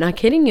 I'm not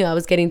kidding you. I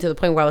was getting to the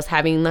point where I was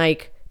having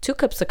like 2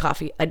 cups of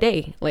coffee a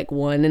day, like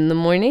 1 in the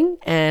morning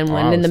and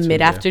one in the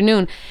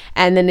mid-afternoon.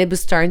 And then it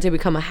was starting to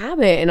become a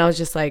habit. And I was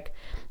just like,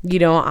 you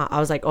know, I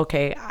was like,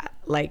 okay,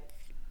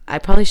 I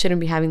probably shouldn't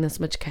be having this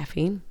much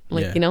caffeine.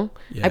 Like, Yeah. you know,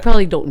 Yeah. I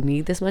probably don't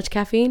need this much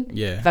caffeine.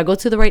 Yeah. If I go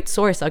to the right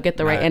source, I'll get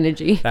the right That-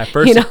 energy. That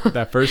first, you know?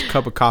 that first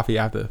cup of coffee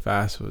after the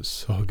fast was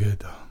so good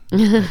though.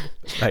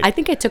 Like, I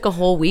think I took a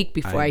whole week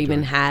before I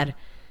even enjoyed it. had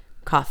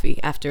coffee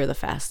after the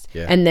fast.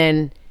 Yeah. And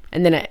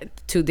then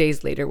 2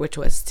 days later, which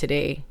was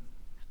today.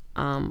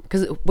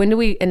 Because when do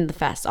we end the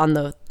fast? On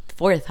the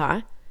 4th,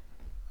 huh?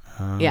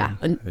 Yeah,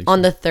 I think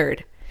on so. the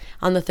 3rd.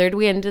 On the 3rd,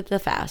 we ended the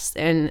fast,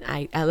 and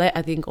I let,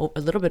 I think, a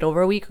little bit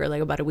over a week, or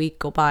like about a week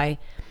go by.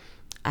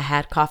 I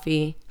had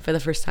coffee for the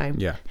first time.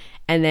 Yeah.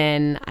 And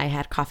then I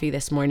had coffee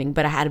this morning,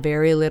 but I had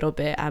very little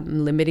bit.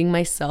 I'm limiting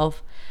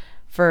myself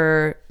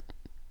for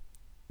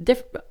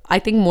I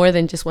think more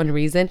than just one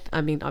reason.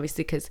 I mean,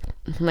 obviously, because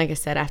like I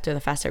said, after the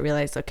fast, I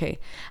realized, okay,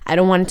 I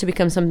don't want it to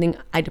become something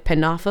I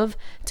depend off of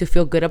to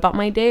feel good about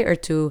my day or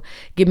to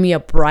give me a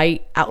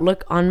bright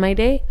outlook on my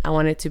day. I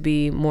want it to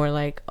be more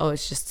like, oh,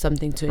 it's just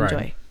something to Right.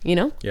 enjoy, you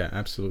know? Yeah,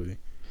 absolutely.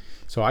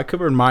 So I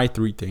covered my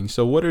 3 things.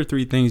 So what are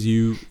 3 things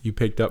you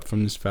picked up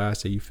from this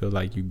fast that you feel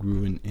like you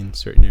grew in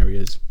certain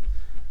areas?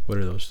 What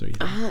are those 3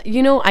 things?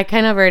 You know, I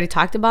kind of already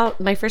talked about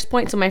my first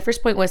point. So my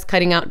first point was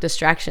cutting out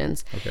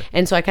distractions. Okay.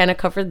 And so I kind of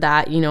covered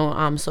that. You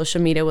know,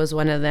 social media was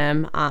one of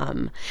them.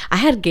 I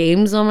had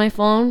games on my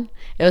phone.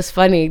 It was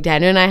funny.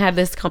 Daniel and I had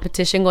this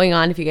competition going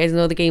on. If you guys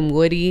know the game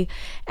Woody,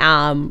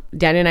 Daniel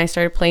and I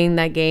started playing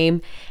that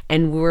game,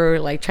 and we were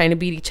like trying to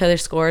beat each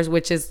other's scores,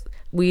 which is,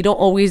 we don't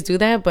always do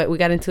that, but we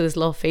got into this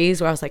little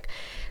phase where I was like,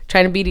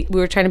 we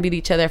were trying to beat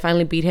each other. I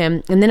finally beat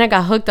him, and then I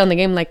got hooked on the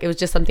game. Like it was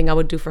just something I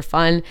would do for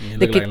fun. You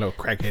The look kid- like a little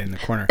crackhead in the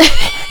corner.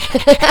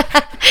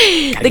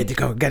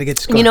 Gotta get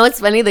to score. You know, it's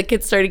funny. The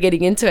kids started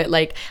getting into it.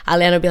 Like,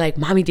 Alana would be like,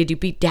 "Mommy, did you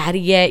beat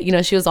Daddy yet?" You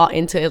know, she was all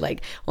into it,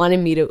 like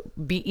wanting me to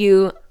beat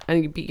you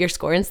and you beat your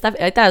score and stuff.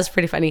 I thought it was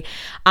pretty funny.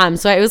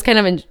 So it was kind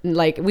of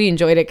like we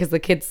enjoyed it because the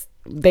kids,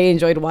 they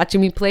enjoyed watching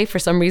me play for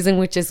some reason,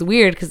 which is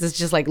weird because it's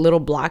just like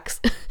little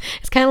blocks.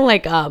 It's kind of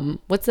like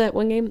what's that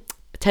one game?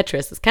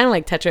 Tetris. It's kind of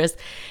like Tetris,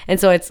 and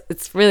so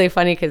it's really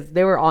funny because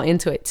they were all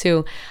into it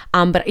too.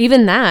 But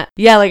even that,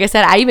 yeah, like I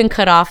said, I even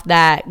cut off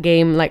that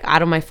game like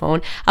out of my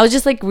phone. I was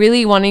just like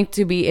really wanting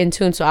to be in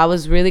tune, so I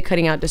was really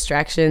cutting out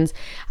distractions.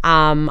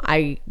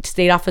 I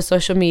stayed off of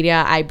social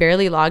media. I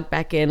barely logged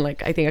back in,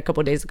 like I think a couple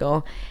of days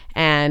ago,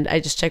 and I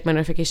just checked my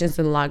notifications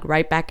and logged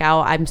right back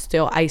out. I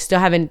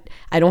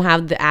don't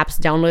have the apps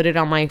downloaded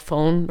on my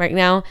phone right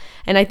now,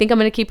 and I think I'm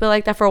gonna keep it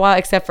like that for a while,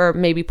 except for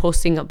maybe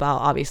posting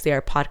about obviously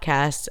our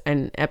podcast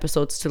and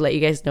episodes to let you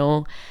guys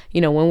know,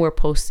 you know, when we're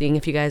posting,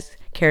 if you guys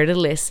care to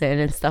listen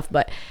and stuff.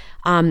 But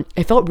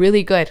it felt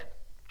really good.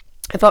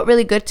 It felt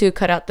really good to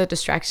cut out the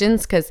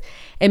distractions because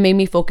it made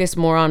me focus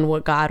more on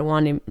what God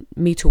wanted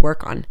me to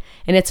work on.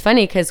 And it's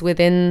funny because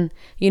within,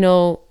 you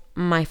know,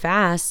 my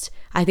fast,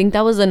 I think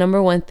that was the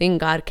number one thing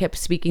God kept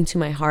speaking to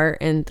my heart,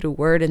 and through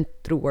word and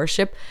through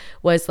worship,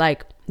 was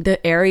like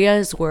the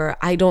areas where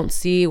I don't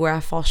see where I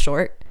fall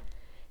short,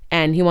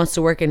 and He wants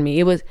to work in me.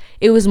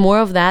 It was more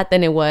of that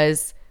than it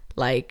was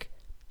like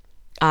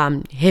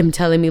Him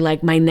telling me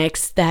like my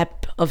next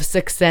step of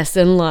success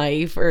in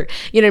life, or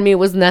you know what I mean. It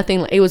was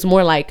nothing. It was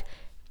more like,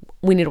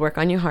 we need to work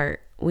on your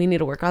heart. We need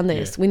to work on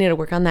this. Yeah. We need to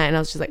work on that. And I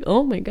was just like,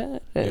 oh my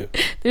God, Yeah.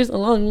 there's a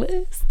long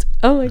list.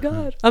 Oh my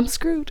God, I'm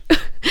screwed.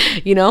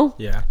 You know?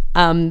 Yeah.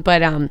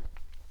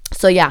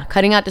 So yeah,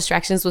 cutting out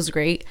distractions was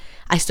great.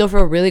 I still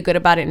feel really good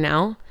about it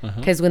now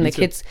because when the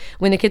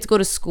kids go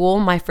to school,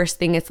 my first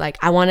thing is like,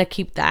 I want to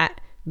keep that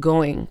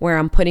going where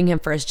I'm putting him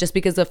first. Just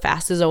because the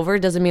fast is over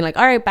doesn't mean like,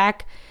 all right,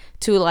 back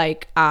to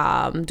like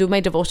do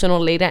my devotional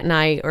late at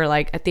night, or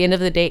like at the end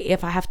of the day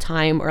if I have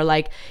time, or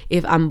like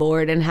if I'm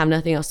bored and have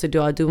nothing else to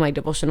do, I'll do my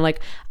devotional.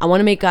 Like I want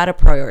to make God a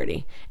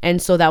priority.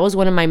 And so that was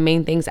one of my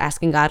main things,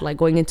 asking God, like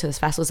going into this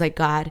fast, was like,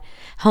 God,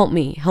 help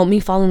me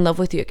fall in love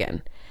with you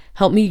again.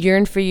 Help me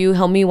yearn for you.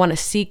 Help me want to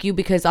seek you,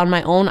 because on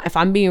my own, if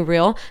I'm being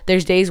real,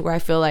 there's days where I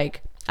feel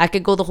like I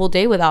could go the whole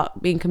day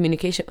without being in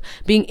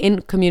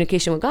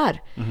communication with God.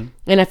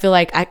 And I feel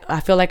like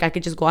I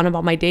could just go on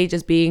about my day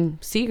just being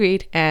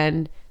Sigrid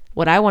and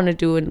what I want to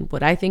do and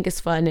what I think is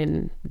fun,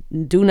 and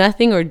do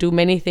nothing or do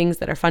many things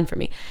that are fun for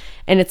me.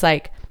 And it's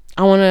like,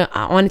 I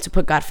wanted to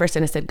put God first.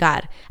 And I said,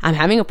 God, I'm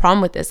having a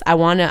problem with this. I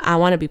want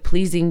to be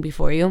pleasing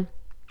before you.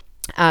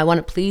 I want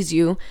to please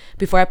you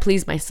before I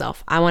please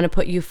myself. I want to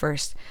put you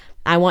first.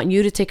 I want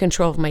you to take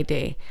control of my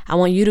day. I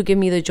want you to give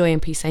me the joy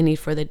and peace I need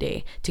for the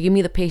day, to give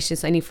me the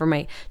patience I need for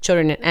my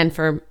children and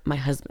for my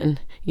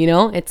husband.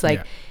 It's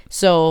like,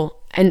 so,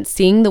 and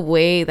seeing the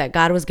way that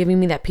God was giving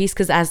me that peace,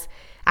 because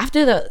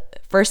after the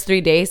first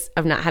 3 days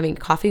of not having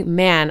coffee,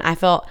 man, I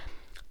felt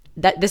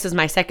that, this is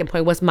my second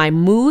point, was my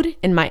mood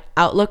and my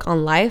outlook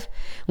on life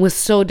was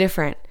so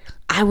different.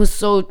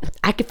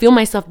 I could feel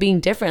myself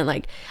being different.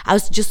 Like, I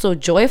was just so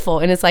joyful.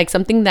 And it's like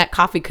something that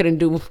coffee couldn't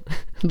do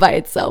by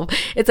itself.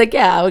 It's like,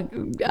 yeah,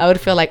 I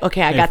would feel like,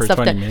 okay, I got stuff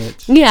done.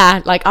 Minutes.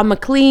 Yeah. Like, I'm going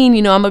to clean,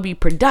 I'm going to be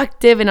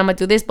productive, and I'm going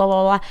to do this, blah,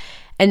 blah, blah.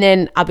 And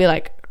then I'll be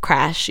like,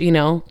 crash,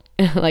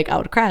 like I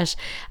would crash.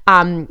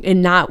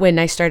 And not when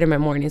I started my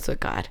mornings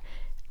with God.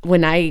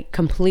 When I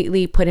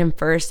completely put him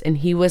first and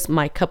he was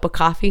my cup of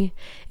coffee,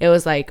 it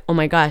was like, oh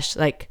my gosh,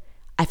 like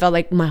I felt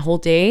like my whole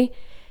day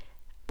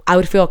I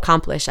would feel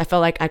accomplished. I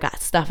felt like I got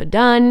stuff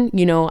done,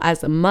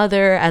 as a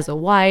mother, as a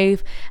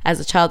wife, as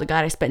a child of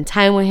God. I spent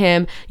time with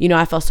him.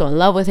 I felt so in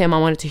love with him. I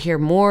wanted to hear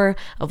more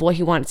of what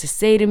he wanted to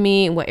say to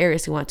me and what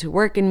areas he wanted to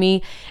work in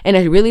me. And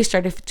I really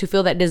started to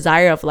feel that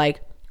desire of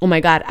like, oh my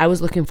God, I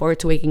was looking forward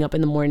to waking up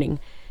in the morning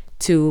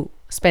to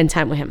spend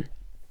time with him,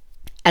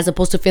 as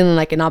opposed to feeling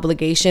like an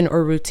obligation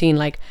or routine,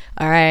 like,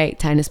 all right,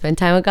 time to spend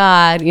time with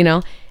God.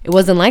 It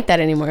wasn't like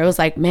that anymore. It was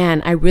like,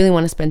 man, I really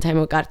want to spend time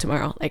with God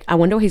tomorrow. Like, I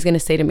wonder what he's going to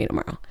say to me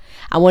tomorrow.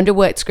 I wonder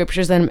what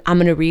scriptures I'm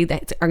going to read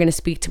that are going to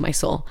speak to my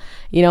soul.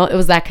 It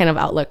was that kind of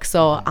outlook.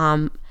 So,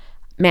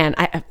 man,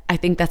 I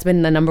think that's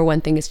been the number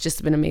one thing. It's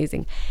just been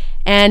amazing.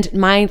 And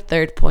my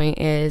third point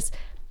is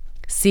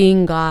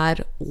seeing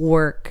God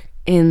work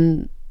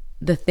in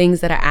the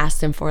things that I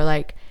asked him for.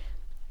 Like,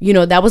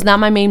 that was not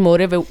my main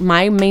motive.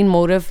 My main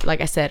motive,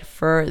 like I said,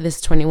 for this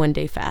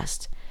 21-day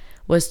fast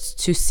was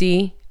to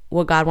see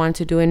what God wanted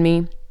to do in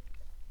me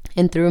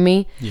and through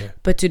me,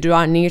 but to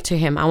draw near to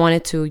him. I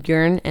wanted to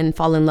yearn and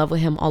fall in love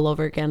with him all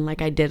over again,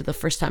 like I did the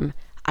first time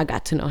I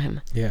got to know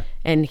him. Yeah.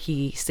 And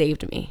he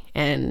saved me.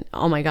 And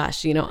oh my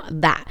gosh,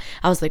 that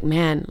I was like,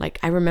 man, like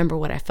I remember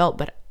what I felt,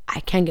 but I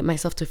can't get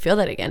myself to feel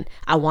that again.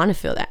 I want to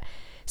feel that.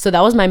 So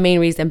that was my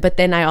main reason. But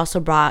then I also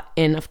brought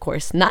in, of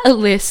course, not a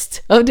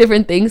list of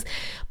different things,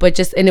 but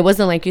and it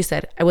wasn't like you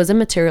said, it wasn't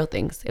material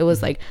things. It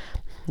was like,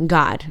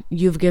 God,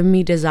 you've given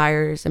me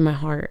desires in my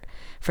heart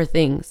for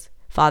things.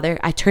 Father,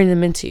 I turn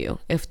them into you.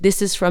 If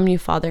this is from you,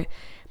 Father,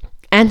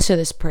 answer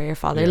this prayer,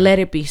 Father. Let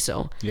it be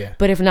so. Yeah.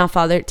 But if not,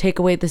 Father, take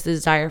away this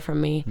desire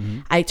from me.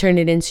 I turn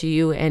it into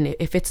you. And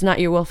if it's not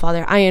your will,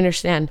 Father, I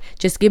understand.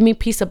 Just give me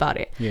peace about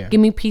it. Give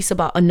me peace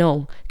about a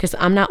no, because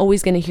I'm not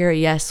always going to hear a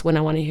yes when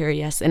I want to hear a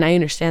yes. And I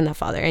understand that,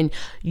 Father. And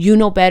you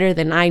know better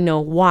than I know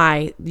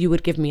why you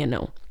would give me a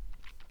no.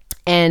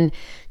 And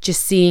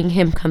just seeing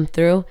him come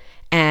through.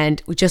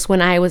 And just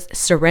when I was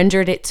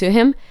surrendered it to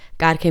him,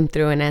 God came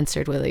through and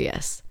answered with a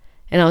yes.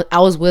 And I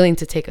was willing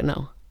to take a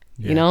no.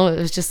 It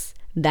was just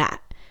that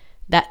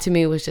to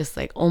me was just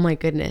like, oh my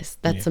goodness,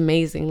 that's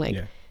amazing. Like,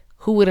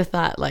 who would have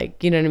thought,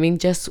 like, you know what I mean?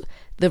 Just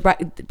the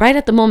right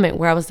at the moment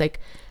where I was like,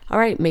 all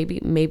right, maybe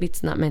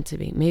it's not meant to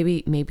be.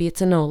 Maybe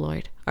it's a no,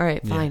 Lord. All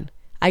right, fine.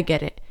 I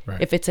get it.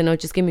 Right. If it's a no,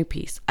 just give me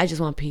peace. I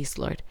just want peace,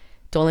 Lord.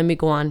 Don't let me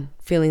go on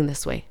feeling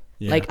this way.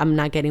 Like I'm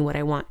not getting what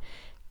I want.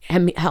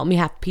 Help me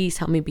have peace.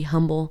 Help me be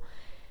humble.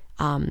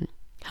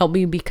 Help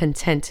me be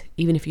content,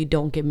 even if you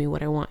don't give me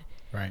what I want.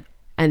 Right.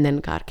 And then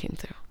God came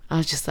through. I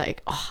was just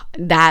like, oh,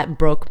 that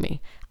broke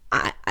me.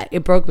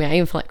 It broke me. I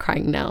even feel like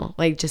crying now.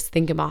 Like just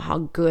thinking about how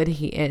good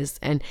he is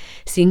and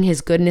seeing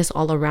his goodness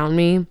all around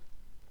me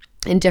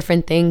and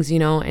different things,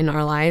 in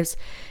our lives,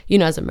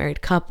 as a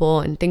married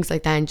couple and things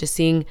like that. And just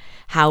seeing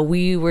how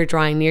we were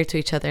drawing near to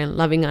each other and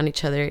loving on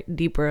each other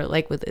deeper,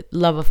 like with the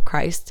love of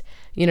Christ,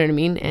 you know what I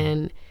mean?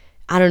 And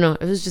I don't know.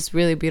 It was just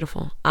really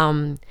beautiful.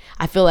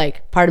 I feel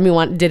like part of me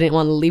didn't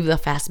want to leave the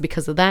fast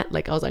because of that.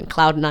 Like I was on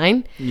cloud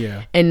 9.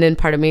 Yeah. And then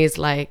part of me is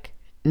like,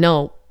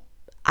 no,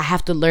 I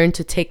have to learn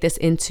to take this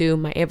into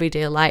my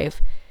everyday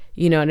life.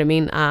 You know what I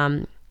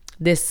mean?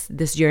 This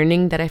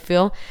yearning that I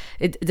feel,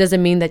 it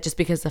doesn't mean that just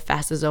because the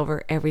fast is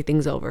over,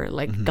 everything's over.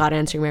 Like God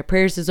answering my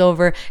prayers is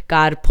over.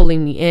 God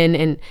pulling me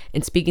in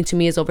and speaking to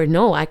me is over.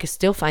 No, I could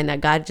still find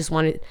that God just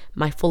wanted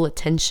my full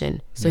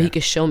attention so he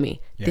could show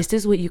me, this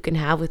is what you can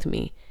have with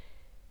me.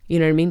 You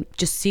know what I mean?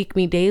 Just seek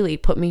me daily.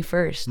 Put me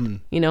first,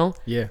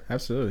 Yeah,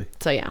 absolutely.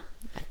 So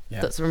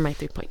those were my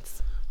 3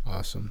 points.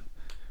 Awesome.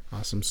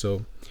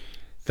 So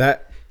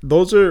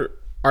those are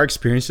our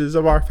experiences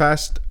of our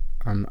fast.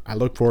 I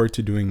look forward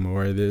to doing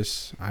more of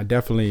this. I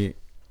definitely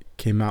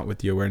came out with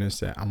the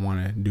awareness that I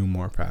want to do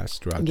more fasts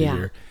throughout the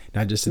year.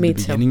 Not just at the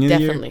beginning of the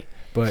year,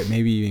 but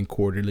maybe even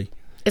quarterly.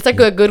 It's like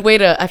a good way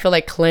to, I feel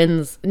like,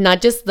 cleanse,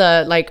 not just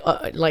the like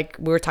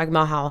we were talking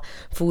about how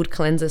food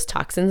cleanses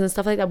toxins and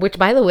stuff like that, which,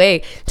 by the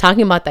way,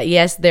 talking about that,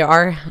 yes, there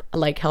are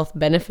like health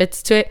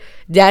benefits to it.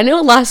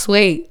 Daniel lost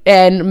weight,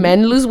 and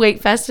men lose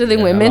weight faster than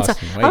Yeah, I women. So lost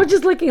some I was weight.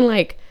 just looking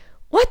like,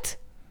 what?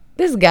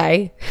 This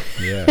guy.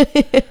 Yeah.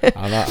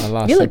 I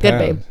lost You some look good,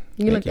 babe. pounds.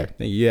 You Thank look good.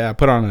 Thank you. Yeah, I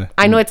put on a.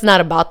 I know it's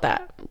not about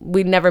that.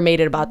 We never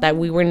made it about that.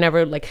 We were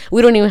never like,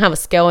 we don't even have a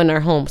scale in our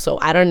home, so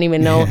I don't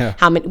even know Yeah.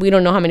 how many. We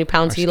don't know how many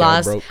pounds he scale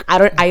lost. broke.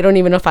 I don't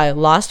even know if I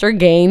lost or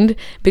gained,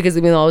 because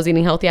even though I was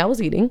eating healthy, I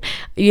was eating.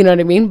 You know what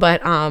I mean?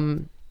 But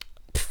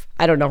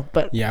I don't know.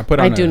 But Yeah, I put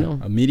on do know.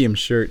 a medium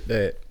shirt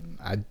that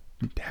I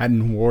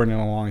hadn't worn in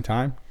a long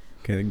time.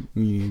 Cause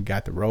you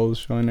got the rolls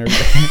showing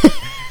everything.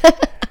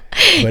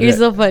 But You're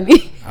so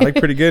funny. I looked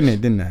pretty good in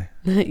it, didn't I?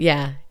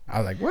 Yeah. I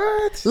was like,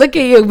 what? Look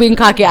at you being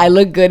cocky. I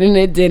look good in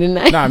it, didn't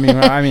I? No, I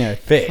mean, it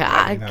fit. Cocky.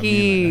 You know what I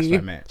mean? Like, that's what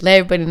I meant. Let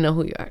everybody know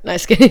who you are. No,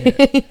 just kidding.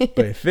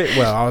 But it fit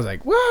well. I was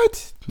like,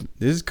 what?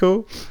 This is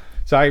cool.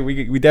 So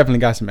we definitely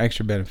got some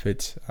extra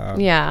benefits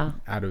Yeah.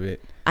 out of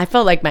it. I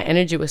felt like my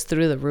energy was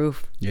through the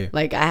roof. Yeah.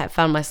 Like I had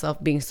found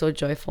myself being so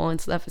joyful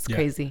and stuff. It's Yeah.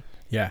 crazy.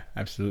 Yeah,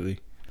 absolutely.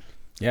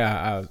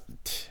 Yeah,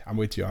 I'm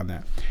with you on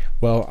that.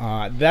 Well,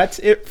 that's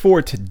it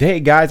for today,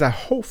 guys.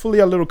 Hopefully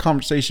a little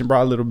conversation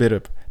brought a little bit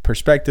of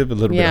perspective, a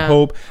little bit Yeah. of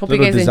hope, Hope a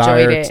little you guys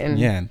desire. enjoyed it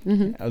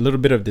and- A little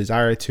bit of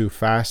desire to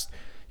fast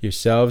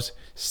yourselves.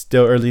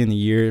 Still early in the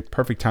year,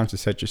 perfect time to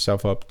set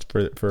yourself up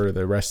for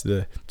the rest of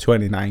the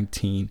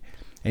 2019.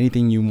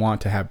 Anything you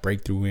want to have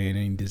breakthrough in,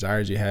 any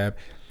desires you have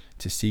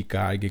to seek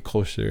God, get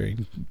closer,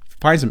 and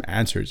find some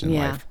answers in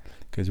Yeah. life,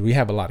 because we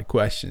have a lot of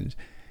questions,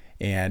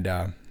 and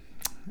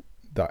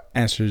the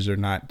answers are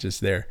not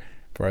just there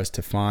for us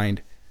to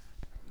find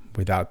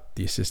without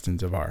the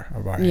assistance of our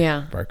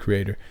Yeah. of our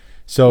Creator.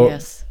 So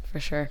Yes, for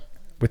sure.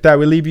 with that,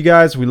 we leave you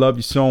guys. We love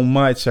you so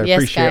much. I Yes,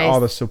 appreciate guys. all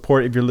the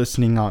support. If you're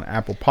listening on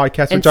Apple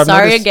Podcasts, And which I've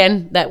sorry noticed,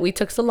 again that we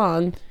took so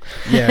long.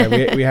 yeah,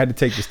 we had to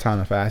take this time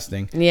of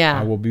fasting.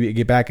 Yeah. We'll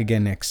get back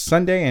again next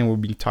Sunday, and we'll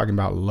be talking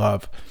about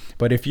love.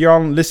 But if you're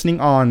listening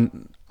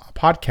on a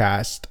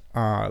podcast,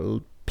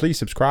 please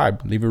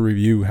subscribe, leave a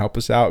review, help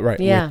us out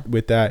Yeah,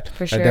 with that.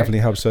 for That sure. definitely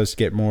helps us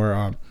get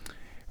more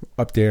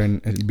up there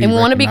and be And we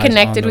want to be recognized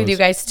on connected with you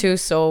those. guys too.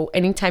 So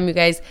anytime you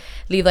guys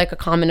leave like a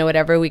comment or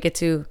whatever, we get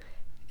to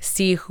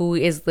see who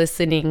is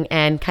listening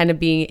and kind of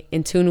be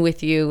in tune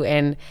with you,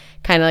 and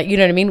kind of, you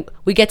know what I mean?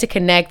 We get to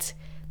connect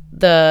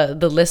the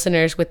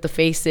listeners with the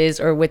faces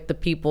or with the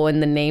people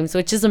and the names,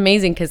 which is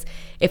amazing because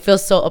it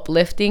feels so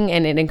uplifting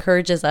and it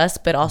encourages us,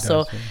 but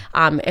also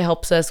it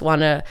helps us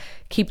want to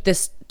keep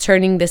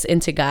turning this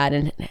into God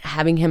and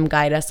having him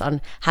guide us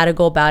on how to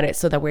go about it,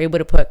 so that we're able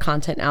to put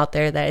content out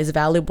there that is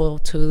valuable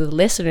to the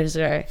listeners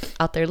that are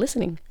out there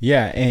listening.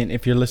 Yeah, and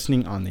if you're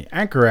listening on the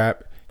Anchor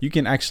app, you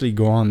can actually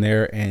go on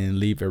there and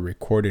leave a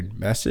recorded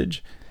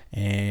message,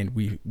 and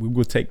we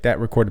will take that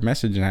recorded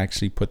message and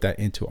actually put that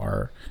into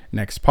our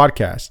next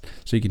podcast,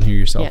 so you can hear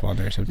yourself on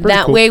there. So it's pretty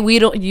That cool. way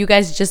you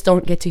guys just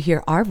don't get to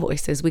hear our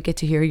voices, we get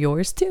to hear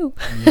yours too.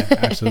 Yeah,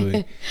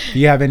 absolutely. If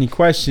you have any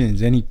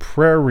questions, any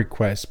prayer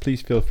requests,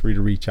 please feel free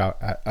to reach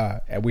out.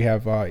 We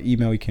have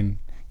email. You can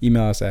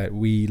email us at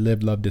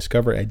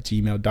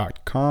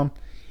welivelovediscover@gmail.com.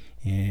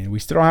 And we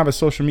still don't have a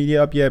social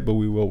media up yet, but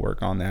we will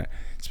work on that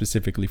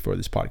specifically for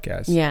this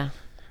podcast. Yeah.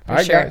 All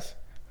right, sure. guys.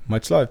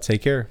 Much love.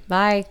 Take care.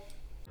 Bye.